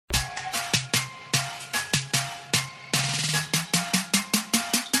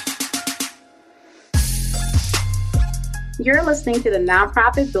You're listening to the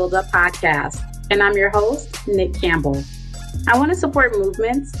Nonprofit Build-Up Podcast, and I'm your host, Nick Campbell. I want to support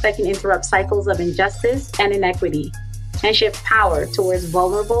movements that can interrupt cycles of injustice and inequity and shift power towards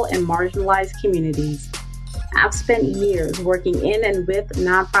vulnerable and marginalized communities. I've spent years working in and with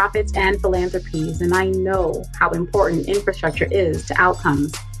nonprofits and philanthropies, and I know how important infrastructure is to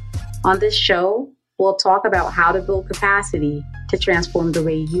outcomes. On this show, we'll talk about how to build capacity to transform the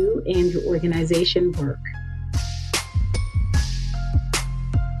way you and your organization work.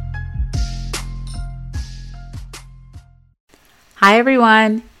 Hi,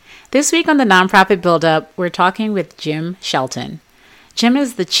 everyone. This week on the Nonprofit Buildup, we're talking with Jim Shelton. Jim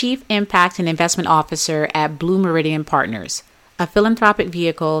is the Chief Impact and Investment Officer at Blue Meridian Partners, a philanthropic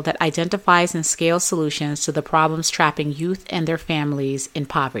vehicle that identifies and scales solutions to the problems trapping youth and their families in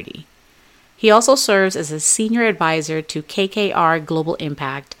poverty. He also serves as a senior advisor to KKR Global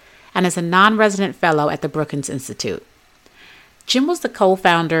Impact and as a non-resident fellow at the Brookings Institute. Jim was the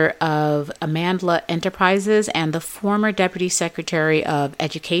co-founder of Amandla Enterprises and the former Deputy Secretary of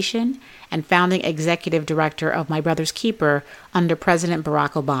Education and founding executive director of My Brother's Keeper under President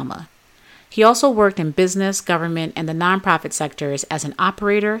Barack Obama. He also worked in business, government, and the nonprofit sectors as an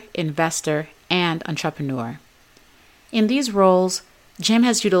operator, investor, and entrepreneur. In these roles, Jim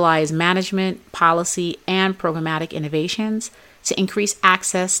has utilized management, policy, and programmatic innovations to increase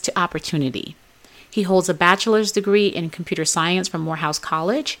access to opportunity. He holds a bachelor's degree in computer science from Morehouse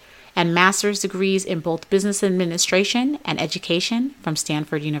College and master's degrees in both business administration and education from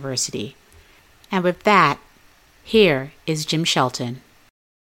Stanford University. And with that, here is Jim Shelton.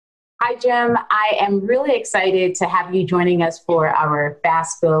 Hi, Jim. I am really excited to have you joining us for our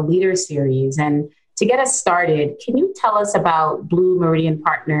Fast Build Leader Series. And to get us started, can you tell us about Blue Meridian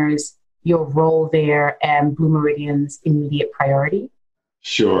Partners, your role there, and Blue Meridian's immediate priority?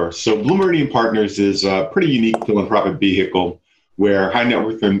 Sure. So Blue Meridian Partners is a pretty unique philanthropic vehicle where high net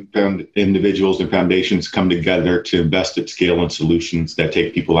worth individuals and foundations come together to invest at scale in solutions that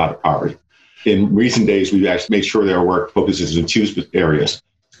take people out of poverty. In recent days, we've actually made sure that our work focuses in two areas.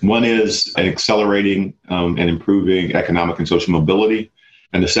 One is accelerating and improving economic and social mobility.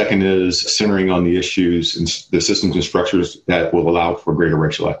 And the second is centering on the issues and the systems and structures that will allow for greater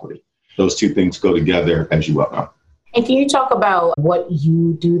racial equity. Those two things go together, as you well know. And can you talk about what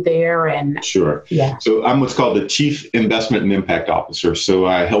you do there? And Sure. Yeah. So I'm what's called the Chief Investment and Impact Officer. So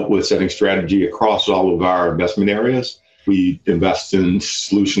I help with setting strategy across all of our investment areas. We invest in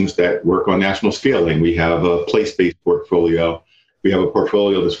solutions that work on national scaling. We have a place-based portfolio. We have a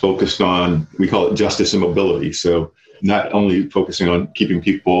portfolio that's focused on, we call it justice and mobility. So not only focusing on getting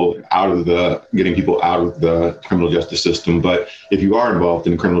people out of the criminal justice system, but if you are involved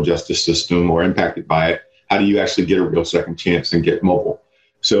in the criminal justice system or impacted by it, how do you actually get a real second chance and get mobile?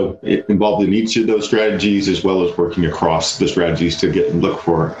 So it involved in each of those strategies, as well as working across the strategies to look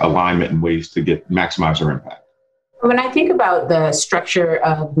for alignment and ways to maximize our impact. When I think about the structure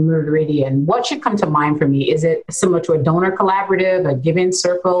of Meridian, what should come to mind for me? Is it similar to a donor collaborative, a giving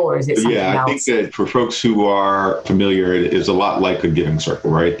circle, or is it something else? Yeah, I think that for folks who are familiar, it is a lot like a giving circle,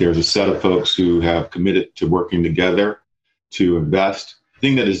 right? There's a set of folks who have committed to working together to invest. The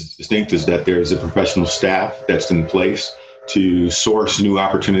thing that is distinct is that there's a professional staff that's in place to source new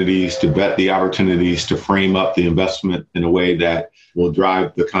opportunities, to vet the opportunities, to frame up the investment in a way that will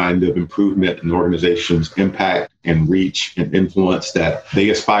drive the kind of improvement in organizations' impact and reach and influence that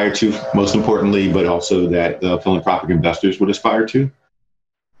they aspire to, most importantly, but also that the philanthropic investors would aspire to.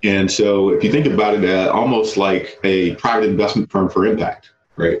 And so if you think about it, almost like a private investment firm for impact,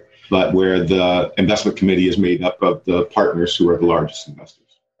 right? But where the investment committee is made up of the partners who are the largest investors.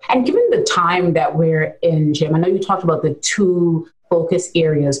 And given the time that we're in, Jim, I know you talked about the two focus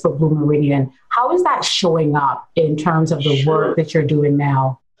areas for Blue Meridian. How is that showing up in terms of the work that you're doing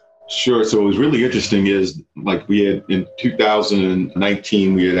now? Sure. So what was really interesting is, like, we had in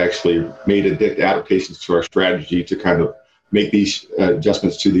 2019, we had actually made adaptations to our strategy to kind of make these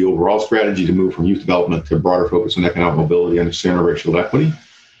adjustments to the overall strategy to move from youth development to a broader focus on economic mobility and racial equity.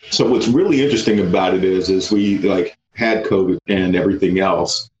 So what's really interesting about it is we had COVID and everything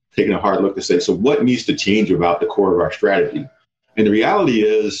else, taking a hard look to say, so what needs to change about the core of our strategy? And the reality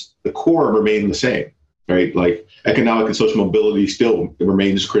is the core remained the same, right? Like economic and social mobility still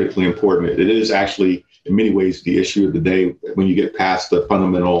remains critically important. It is actually, in many ways, the issue of the day when you get past the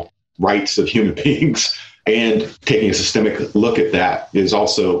fundamental rights of human beings, and taking a systemic look at that is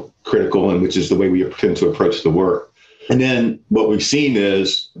also critical, and which is the way we tend to approach the work. And then what we've seen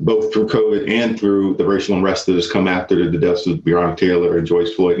is, both through COVID and through the racial unrest that has come after the deaths of Breonna Taylor and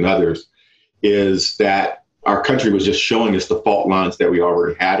George Floyd and others, is that our country was just showing us the fault lines that we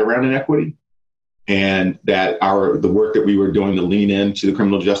already had around inequity. and that the work that we were doing to lean into the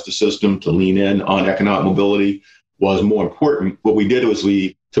criminal justice system, to lean in on economic mobility was more important. What we did was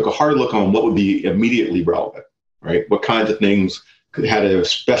we took a hard look on what would be immediately relevant, right? What kinds of things had a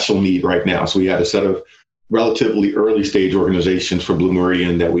special need right now. So we had a set of relatively early stage organizations for Blue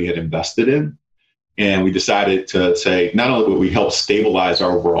Meridian that we had invested in. And we decided to say, not only would we help stabilize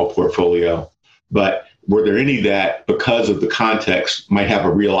our overall portfolio, but were there any that, because of the context, might have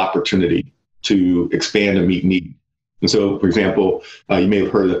a real opportunity to expand and meet need? And so, for example, you may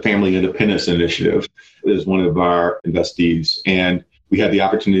have heard of the Family Independence Initiative is one of our investees. And we had the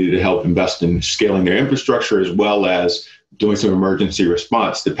opportunity to help invest in scaling their infrastructure, as well as doing some emergency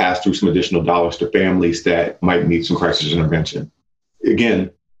response to pass through some additional dollars to families that might need some crisis intervention.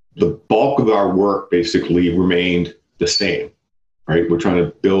 Again, the bulk of our work basically remained the same, right? We're trying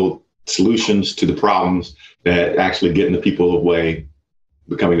to build solutions to the problems that actually get in the people's way,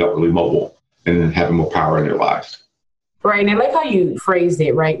 becoming upwardly mobile and then having more power in their lives. Right. And I like how you phrased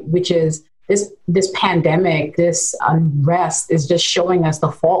it, right? Which is this pandemic, this unrest is just showing us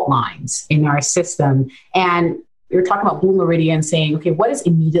the fault lines in our system. And you're talking about Blue Meridian saying, okay, what is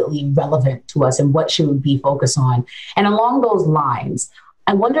immediately relevant to us and what should we be focused on? And along those lines,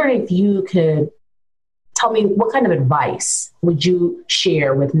 I wonder if you could tell me what kind of advice would you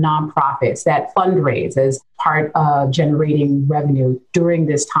share with nonprofits that fundraise as part of generating revenue during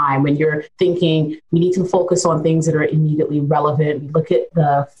this time when you're thinking we need to focus on things that are immediately relevant. We look at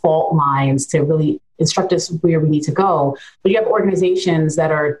the fault lines to really instruct us where we need to go. But you have organizations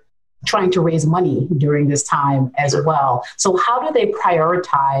that are trying to raise money during this time as well. So how do they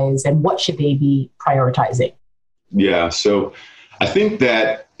prioritize and what should they be prioritizing? Yeah, so I think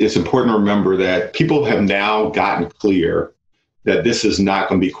that it's important to remember that people have now gotten clear that this is not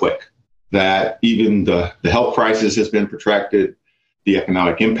going to be quick, that even the health crisis has been protracted, the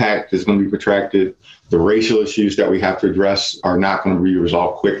economic impact is going to be protracted, the racial issues that we have to address are not going to be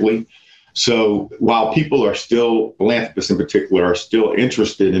resolved quickly. So while people are still, philanthropists in particular, are still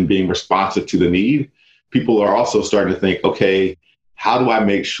interested in being responsive to the need, people are also starting to think, okay, how do I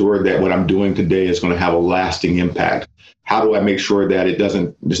make sure that what I'm doing today is going to have a lasting impact? How do I make sure that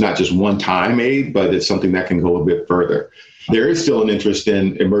it's not just one-time aid, but it's something that can go a bit further? There is still an interest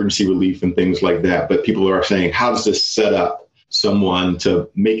in emergency relief and things like that, but people are saying, how does this set up someone to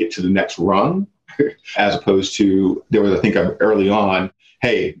make it to the next rung? As opposed to, there was, I think, early on,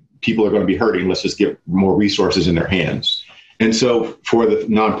 hey, people are going to be hurting, let's just get more resources in their hands. And so for the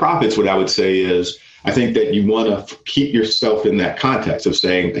nonprofits, what I would say is, I think that you want to keep yourself in that context of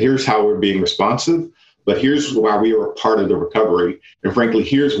saying, here's how we're being responsive, but here's why we are a part of the recovery. And frankly,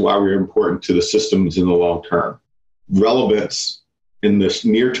 here's why we're important to the systems in the long term. Relevance in this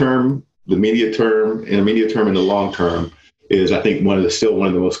near term, the intermediate term, and the long term is, I think, still one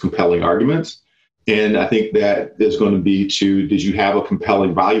of the most compelling arguments. And I think that is going to be did you have a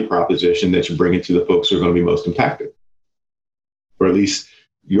compelling value proposition that you're bringing to the folks who are going to be most impacted? Or at least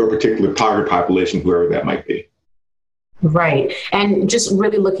your particular target population, whoever that might be. Right. And just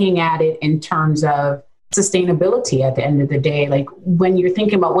really looking at it in terms of sustainability at the end of the day, like when you're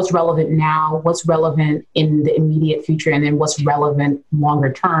thinking about what's relevant now, what's relevant in the immediate future, and then what's relevant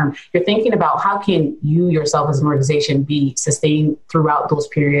longer term, you're thinking about how can you yourself as an organization be sustained throughout those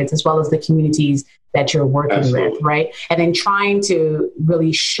periods, as well as the communities that you're working Absolutely. with, right? And then trying to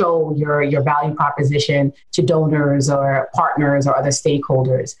really show your value proposition to donors or partners or other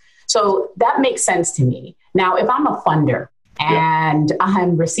stakeholders. So that makes sense to me. Now, if I'm a funder and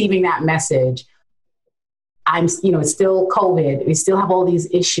I'm receiving that message, it's still COVID. We still have all these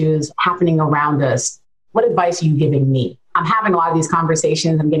issues happening around us. What advice are you giving me? I'm having a lot of these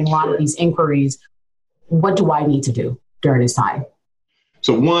conversations. I'm getting a lot of these inquiries. What do I need to do during this time?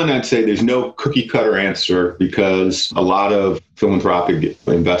 So one, I'd say there's no cookie cutter answer, because a lot of philanthropic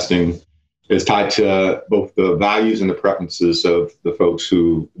investing is tied to both the values and the preferences of the folks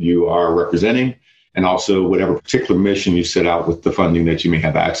who you are representing, and also whatever particular mission you set out with the funding that you may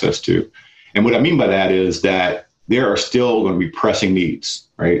have access to. And what I mean by that is that there are still going to be pressing needs,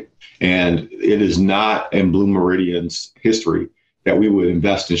 right? And it is not in Blue Meridian's history that we would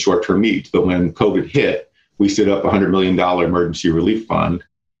invest in short-term needs. But when COVID hit, we stood up a $100 million emergency relief fund.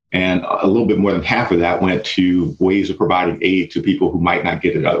 And a little bit more than half of that went to ways of providing aid to people who might not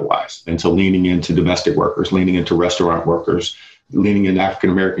get it otherwise. And so leaning into domestic workers, leaning into restaurant workers, leaning into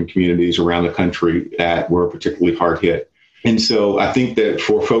African-American communities around the country that were particularly hard hit. And so I think that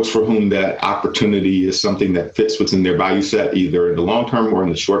for folks for whom that opportunity is something that fits within their value set, either in the long term or in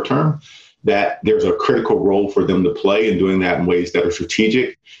the short term, that there's a critical role for them to play in doing that in ways that are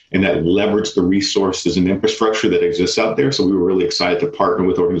strategic and that leverage the resources and infrastructure that exists out there. So we were really excited to partner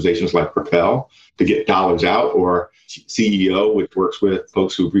with organizations like Propel to get dollars out, or CEO, which works with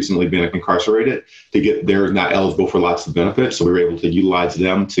folks who've recently been incarcerated, to get they're not eligible for lots of benefits. So we were able to utilize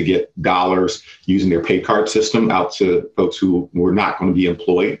them to get dollars using their pay card system out to folks who were not going to be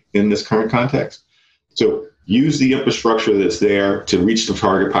employed in this current context. So use the infrastructure that's there to reach the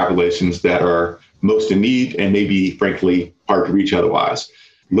target populations that are most in need and maybe, frankly, hard to reach otherwise.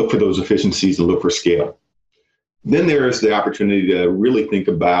 Look for those efficiencies and look for scale. Then there is the opportunity to really think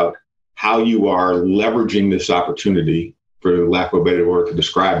about how you are leveraging this opportunity, for lack of a better word to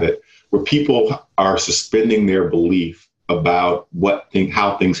describe it, where people are suspending their belief about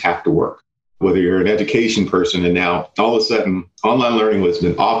how things have to work. Whether you're an education person and now all of a sudden online learning has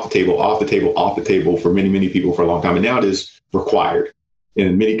been off the table for many, many people for a long time. And now it is required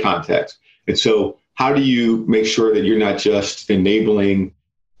in many contexts. And so how do you make sure that you're not just enabling,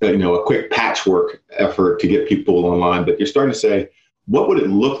 a quick patchwork effort to get people online, but you're starting to say, what would it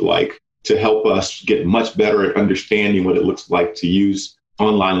look like to help us get much better at understanding what it looks like to use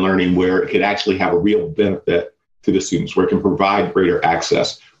online learning where it could actually have a real benefit to the students, where it can provide greater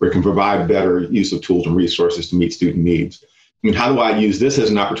access, where it can provide better use of tools and resources to meet student needs. And how do I use this as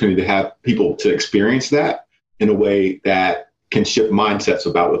an opportunity to have people to experience that in a way that can shift mindsets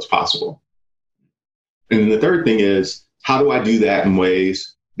about what's possible? And then the third thing is, how do I do that in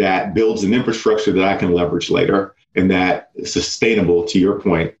ways that builds an infrastructure that I can leverage later and that is sustainable, to your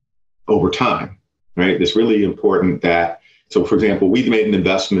point, over time, right? It's really important that, so for example, we've made an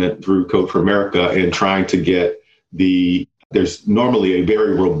investment through Code for America in trying to get there's normally a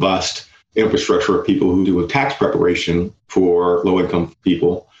very robust infrastructure of people who do a tax preparation for low-income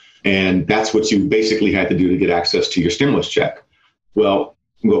people. And that's what you basically had to do to get access to your stimulus check. Well,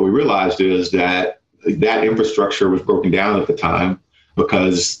 what we realized is that infrastructure was broken down at the time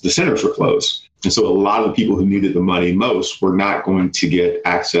because the centers were closed. And so a lot of the people who needed the money most were not going to get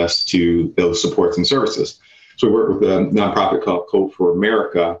access to those supports and services. So we worked with a nonprofit called Code for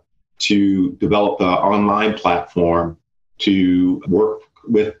America to develop an online platform to work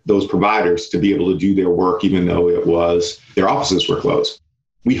with those providers to be able to do their work, even though their offices were closed.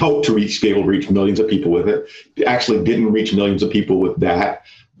 We hope to be able to reach millions of people with it. It actually didn't reach millions of people with that,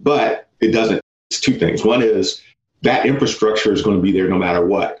 but it doesn't. It's two things. One is that infrastructure is going to be there no matter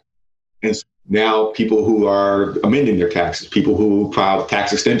what. And now people who are amending their taxes, people who file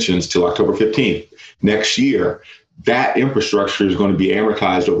tax extensions till October 15th next year, that infrastructure is going to be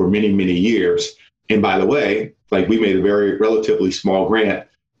amortized over many, many years. And by the way, like we made a very relatively small grant.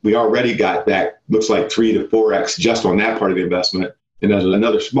 We already got that, looks like 3 to 4x just on that part of the investment. And there's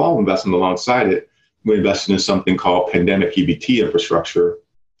another small investment alongside it. We invested in something called pandemic EBT infrastructure,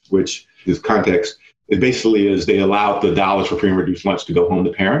 which is context. It basically is they allowed the dollars for free and reduced lunch to go home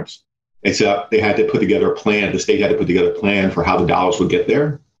to parents, except they had to put together a plan. The state had to put together a plan for how the dollars would get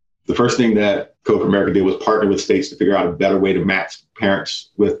there. The first thing that Code for America did was partner with states to figure out a better way to match parents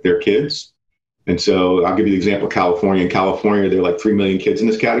with their kids. And so I'll give you the example of California. In California, there are like 3 million kids in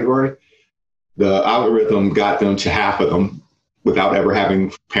this category. The algorithm got them to half of them without ever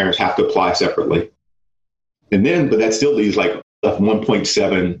having parents have to apply separately. And then, but that still leaves like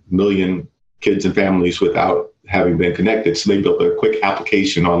 1.7 million kids and families without having been connected. So they built a quick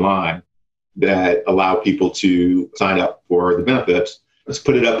application online that allowed people to sign up for the benefits. Let's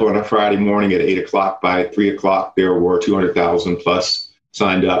put it up on a Friday morning at 8 o'clock. By 3 o'clock, there were 200,000 plus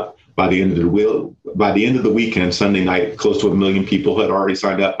signed up. By the end of the weekend, Sunday night, close to 1 million people had already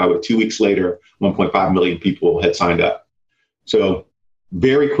signed up. By 2 weeks later, 1.5 million people had signed up. So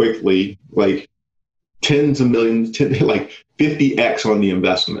very quickly, like tens of millions, like 50x on the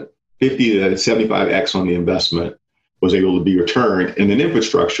investment, 50 to 75x on the investment was able to be returned in an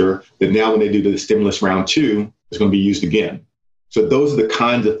infrastructure that now when they do the stimulus round 2 is going to be used again. So those are the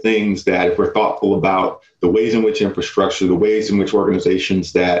kinds of things that if we're thoughtful about the ways in which infrastructure, the ways in which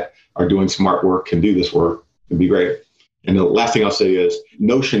organizations that are doing smart work can do this work, it'd be great. And the last thing I'll say is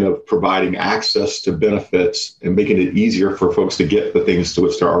notion of providing access to benefits and making it easier for folks to get the things to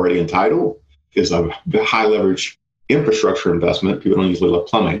which they're already entitled is a high leverage infrastructure investment. People don't usually love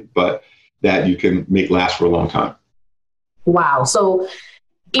plumbing, but that you can make last for a long time. Wow. So,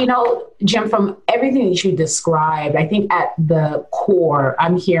 Jim, from everything that you described, I think at the core,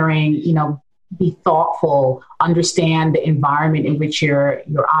 I'm hearing, be thoughtful, understand the environment in which you're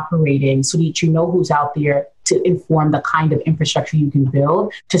operating so that you know who's out there to inform the kind of infrastructure you can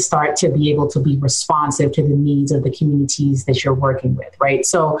build to start to be able to be responsive to the needs of the communities that you're working with, right?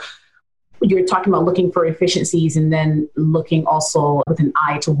 So you're talking about looking for efficiencies and then looking also with an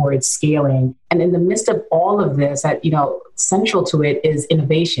eye towards scaling. And in the midst of all of this, central to it is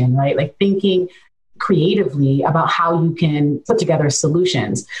innovation, right? Like thinking creatively about how you can put together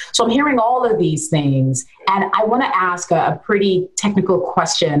solutions. So I'm hearing all of these things, and I want to ask a pretty technical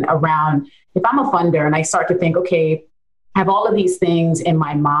question around, if I'm a funder and I start to think, okay, I have all of these things in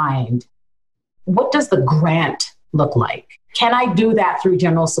my mind, what does the grant look like? Can I do that through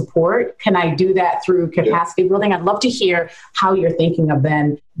general support? Can I do that through capacity building? I'd love to hear how you're thinking of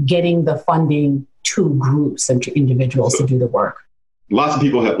then getting the funding to groups and to individuals to do the work. Lots of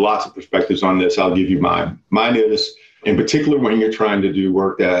people have lots of perspectives on this. I'll give you mine. Mine is, in particular, when you're trying to do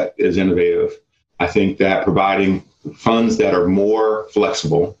work that is innovative, I think that providing funds that are more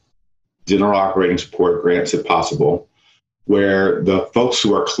flexible, general operating support grants if possible, where the folks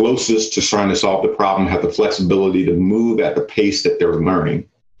who are closest to trying to solve the problem have the flexibility to move at the pace that they're learning,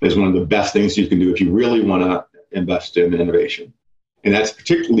 is one of the best things you can do if you really want to invest in innovation. And that's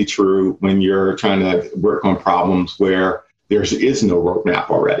particularly true when you're trying to work on problems where there is no roadmap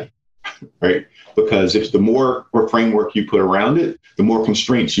already, right? Because if the more framework you put around it, the more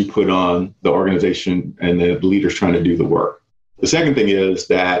constraints you put on the organization and the leaders trying to do the work. The second thing is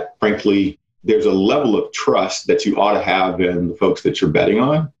that, frankly, there's a level of trust that you ought to have in the folks that you're betting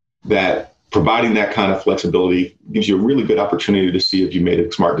on, that providing that kind of flexibility gives you a really good opportunity to see if you made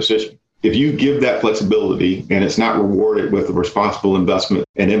a smart decision. If you give that flexibility and it's not rewarded with a responsible investment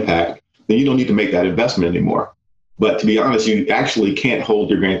and impact, then you don't need to make that investment anymore. But to be honest, you actually can't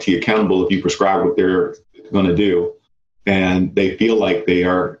hold your grantee accountable if you prescribe what they're going to do and they feel like they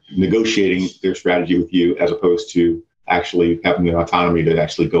are negotiating their strategy with you as opposed to actually having the autonomy to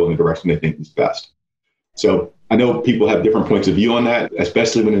actually go in the direction they think is best. So I know people have different points of view on that,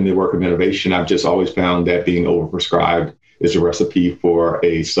 especially when in the work of innovation. I've just always found that being overprescribed is a recipe for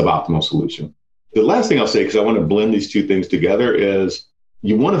a suboptimal solution. The last thing I'll say, because I want to blend these two things together, is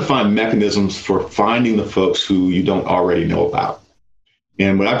you want to find mechanisms for finding the folks who you don't already know about.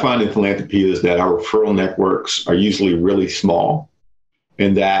 And what I find in philanthropy is that our referral networks are usually really small,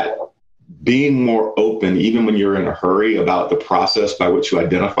 and that being more open, even when you're in a hurry about the process by which you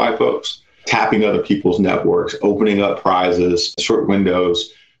identify folks, tapping other people's networks, opening up prizes, short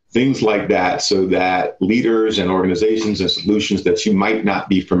windows, things like that, so that leaders and organizations and solutions that you might not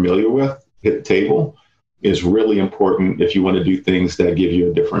be familiar with hit the table, is really important if you want to do things that give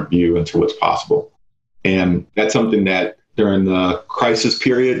you a different view into what's possible. And that's something that during the crisis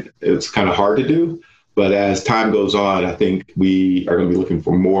period, it's kind of hard to do. But as time goes on, I think we are going to be looking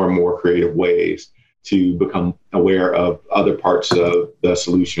for more and more creative ways to become aware of other parts of the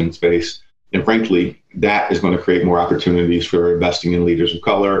solution space. And frankly, that is going to create more opportunities for investing in leaders of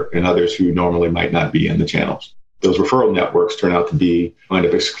color and others who normally might not be in the channels. Those referral networks turn out to wind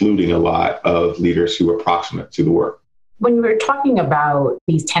up excluding a lot of leaders who are proximate to the work. When we're talking about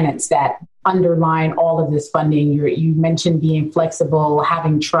these tenets that underline all of this funding, you mentioned being flexible,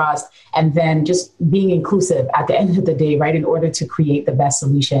 having trust, and then just being inclusive at the end of the day, right, in order to create the best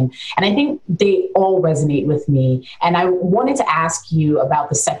solution. And I think they all resonate with me. And I wanted to ask you about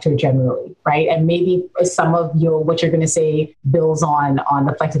the sector generally, right? And maybe some of what you're going to say builds on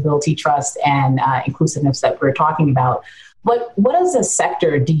the flexibility, trust, and inclusiveness that we're talking about. But what as a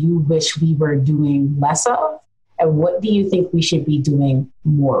sector do you wish we were doing less of? And what do you think we should be doing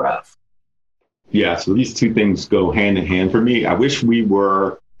more of? Yeah, so these two things go hand in hand for me. I wish we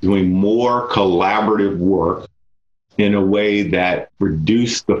were doing more collaborative work in a way that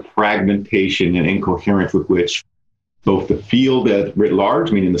reduced the fragmentation and incoherence with which both the field writ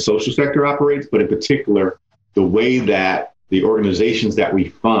large, meaning the social sector, operates, but in particular, the way that the organizations that we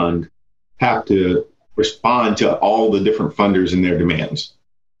fund have to respond to all the different funders and their demands.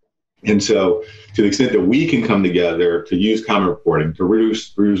 And so to the extent that we can come together to use common reporting,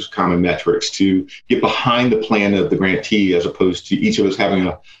 to use common metrics, to get behind the plan of the grantee, as opposed to each of us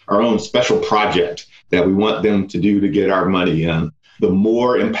having our own special project that we want them to do to get our money in, the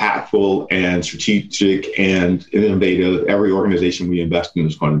more impactful and strategic and innovative every organization we invest in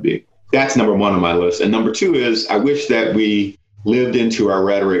is going to be. That's number one on my list. And number two is I wish that we lived into our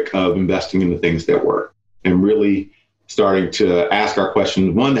rhetoric of investing in the things that work and really starting to ask our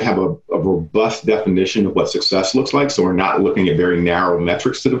questions, one, to have a robust definition of what success looks like. So we're not looking at very narrow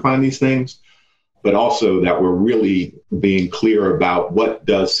metrics to define these things, but also that we're really being clear about what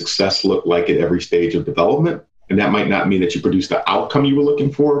does success look like at every stage of development. And that might not mean that you produce the outcome you were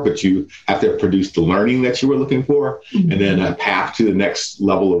looking for, but you have to produce the learning that you were looking for, and then a path to the next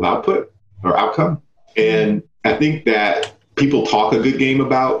level of output or outcome. And I think that People talk a good game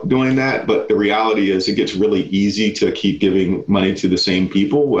about doing that, but the reality is it gets really easy to keep giving money to the same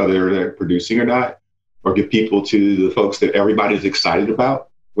people, whether they're producing or not, or give people to the folks that everybody's excited about,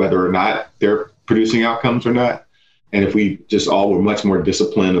 whether or not they're producing outcomes or not. And if we just all were much more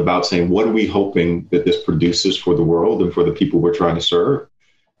disciplined about saying, what are we hoping that this produces for the world and for the people we're trying to serve?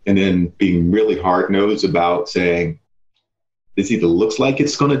 And then being really hard-nosed about saying, this either looks like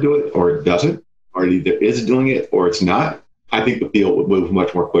it's going to do it or it doesn't, or it either is doing it or it's not. I think the field would move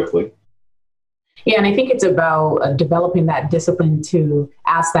much more quickly. Yeah, and I think it's about developing that discipline to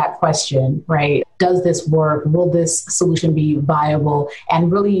ask that question, right? Does this work? Will this solution be viable?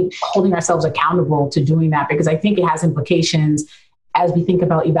 And really holding ourselves accountable to doing that, because I think it has implications as we think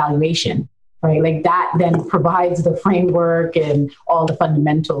about evaluation, right? Like that then provides the framework and all the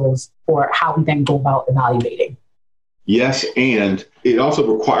fundamentals for how we then go about evaluating. Yes, and it also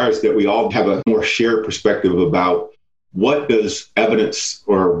requires that we all have a more shared perspective about what does evidence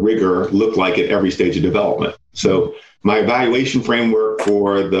or rigor look like at every stage of development. So my evaluation framework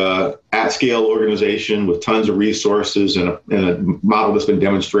for the at-scale organization with tons of resources and a model that's been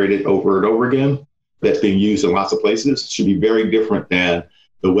demonstrated over and over again, that's being used in lots of places, should be very different than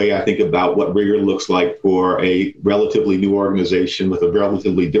the way I think about what rigor looks like for a relatively new organization with a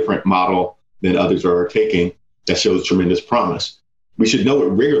relatively different model than others are taking that shows tremendous promise. We should know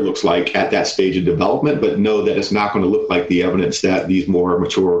what rigor looks like at that stage of development, but know that it's not going to look like the evidence that these more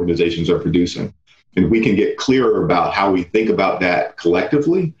mature organizations are producing. And we can get clearer about how we think about that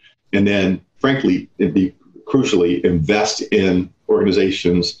collectively. And then, frankly, crucially, invest in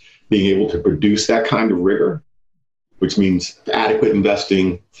organizations being able to produce that kind of rigor, which means adequate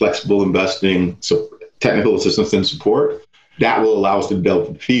investing, flexible investing, so technical assistance and support. That will allow us to develop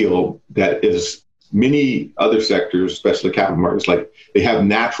a field that is many other sectors, especially capital markets, like they have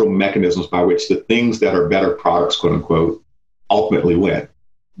natural mechanisms by which the things that are better products, quote unquote, ultimately win.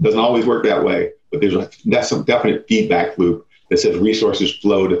 Doesn't always work that way, but that's some definite feedback loop that says resources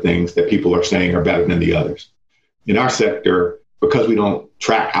flow to things that people are saying are better than the others. In our sector, because we don't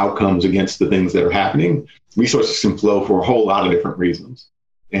track outcomes against the things that are happening, resources can flow for a whole lot of different reasons.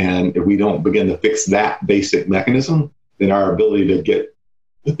 And if we don't begin to fix that basic mechanism, then our ability to get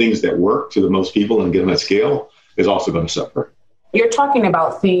the things that work to the most people and get them at scale is also going to suffer. You're talking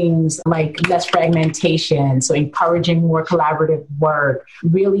about things like less fragmentation, so encouraging more collaborative work,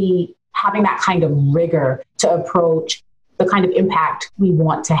 really having that kind of rigor to approach the kind of impact we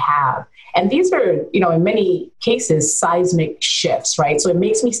want to have. And these are, in many cases, seismic shifts, right? So it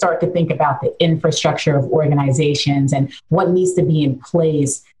makes me start to think about the infrastructure of organizations and what needs to be in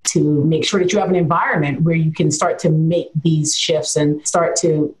place to make sure that you have an environment where you can start to make these shifts and start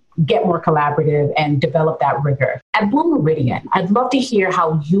to get more collaborative and develop that rigor. At Blue Meridian, I'd love to hear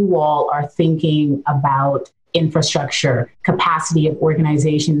how you all are thinking about infrastructure, capacity of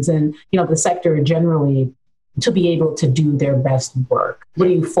organizations, and, the sector generally to be able to do their best work. What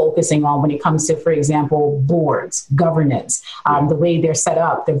are you focusing on when it comes to, for example, boards, governance, the way they're set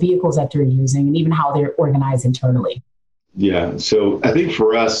up, the vehicles that they're using, and even how they're organized internally? Yeah. So I think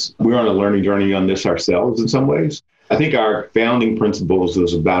for us, we're on a learning journey on this ourselves in some ways. I think our founding principles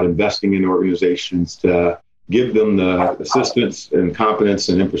is about investing in organizations to give them the assistance and competence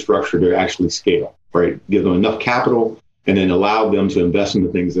and infrastructure to actually scale, right? Give them enough capital and then allow them to invest in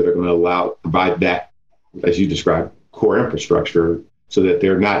the things that are going to provide that, as you described, core infrastructure so that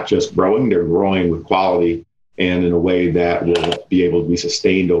they're not just growing, they're growing with quality and in a way that will be able to be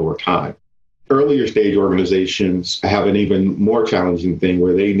sustained over time. Earlier stage organizations have an even more challenging thing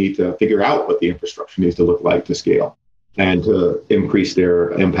where they need to figure out what the infrastructure needs to look like to scale and to increase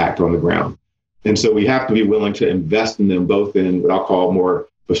their impact on the ground. And so we have to be willing to invest in them both in what I'll call more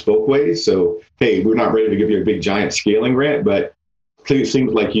bespoke ways. So, hey, we're not ready to give you a big giant scaling grant, but it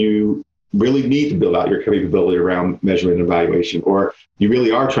seems like you really need to build out your capability around measurement and evaluation, or you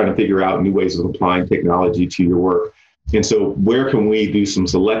really are trying to figure out new ways of applying technology to your work. And so where can we do some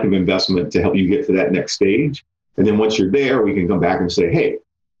selective investment to help you get to that next stage? And then once you're there, we can come back and say, hey,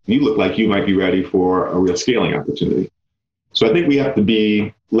 you look like you might be ready for a real scaling opportunity. So I think we have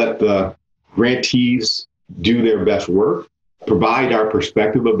to let the grantees do their best work, provide our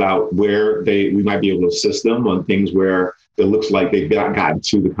perspective about where we might be able to assist them on things where it looks like they've gotten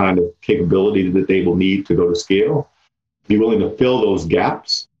to the kind of capability that they will need to go to scale, be willing to fill those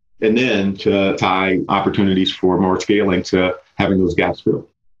gaps, and then to tie opportunities for more scaling to having those gaps filled.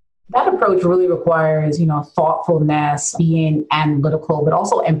 That approach really requires, thoughtfulness, being analytical, but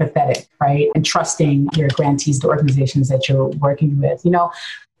also empathetic, right? And trusting your grantees, the organizations that you're working with.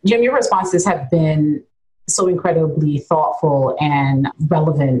 Jim, your responses have been so incredibly thoughtful and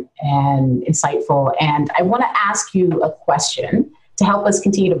relevant and insightful. And I want to ask you a question to help us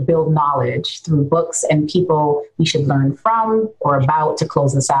continue to build knowledge through books and people we should learn from or about to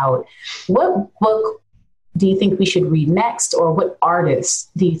close us out. What book do you think we should read next, or what artists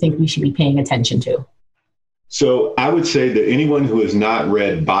do you think we should be paying attention to? So I would say that anyone who has not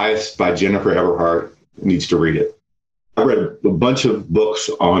read Bias by Jennifer Everhart needs to read it. I read a bunch of books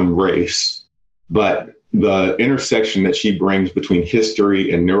on race, but the intersection that she brings between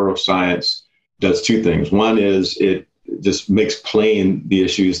history and neuroscience does two things. One is it just makes plain the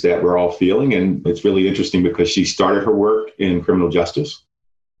issues that we're all feeling. And it's really interesting because she started her work in criminal justice.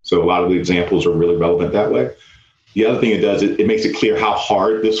 So a lot of the examples are really relevant that way. The other thing it does, it makes it clear how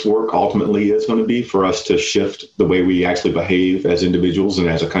hard this work ultimately is going to be for us to shift the way we actually behave as individuals and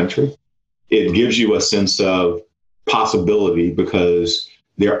as a country. It gives you a sense of possibility because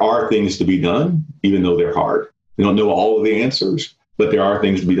there are things to be done, even though they're hard. We don't know all of the answers, but there are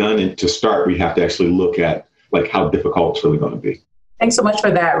things to be done. And to start, we have to actually look at like how difficult it's really going to be. Thanks so much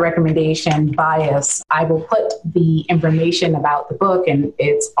for that recommendation, Bias. I will put the information about the book and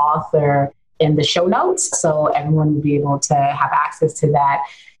its author in the show notes so everyone will be able to have access to that.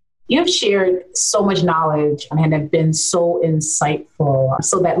 You've shared so much knowledge and have been so insightful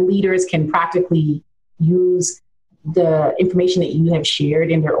so that leaders can practically use the information that you have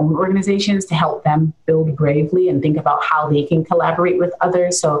shared in their own organizations to help them build bravely and think about how they can collaborate with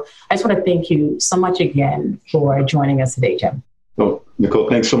others. So I just want to thank you so much again for joining us today, Jim. Well, Nicole,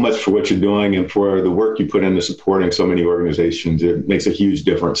 thanks so much for what you're doing and for the work you put into supporting so many organizations. It makes a huge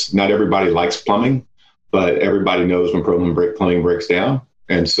difference. Not everybody likes plumbing, but everybody knows when plumbing breaks down.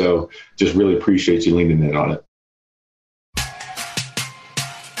 And so just really appreciate you leaning in on it.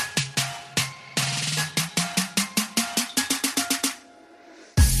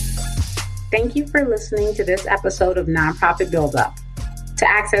 Thank you for listening to this episode of Nonprofit Build Up. To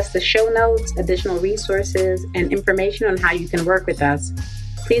access the show notes, additional resources, and information on how you can work with us,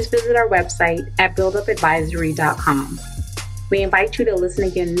 please visit our website at buildupadvisory.com. We invite you to listen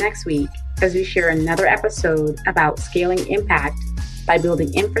again next week as we share another episode about scaling impact by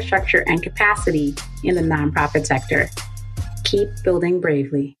building infrastructure and capacity in the nonprofit sector. Keep building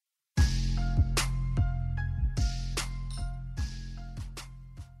bravely.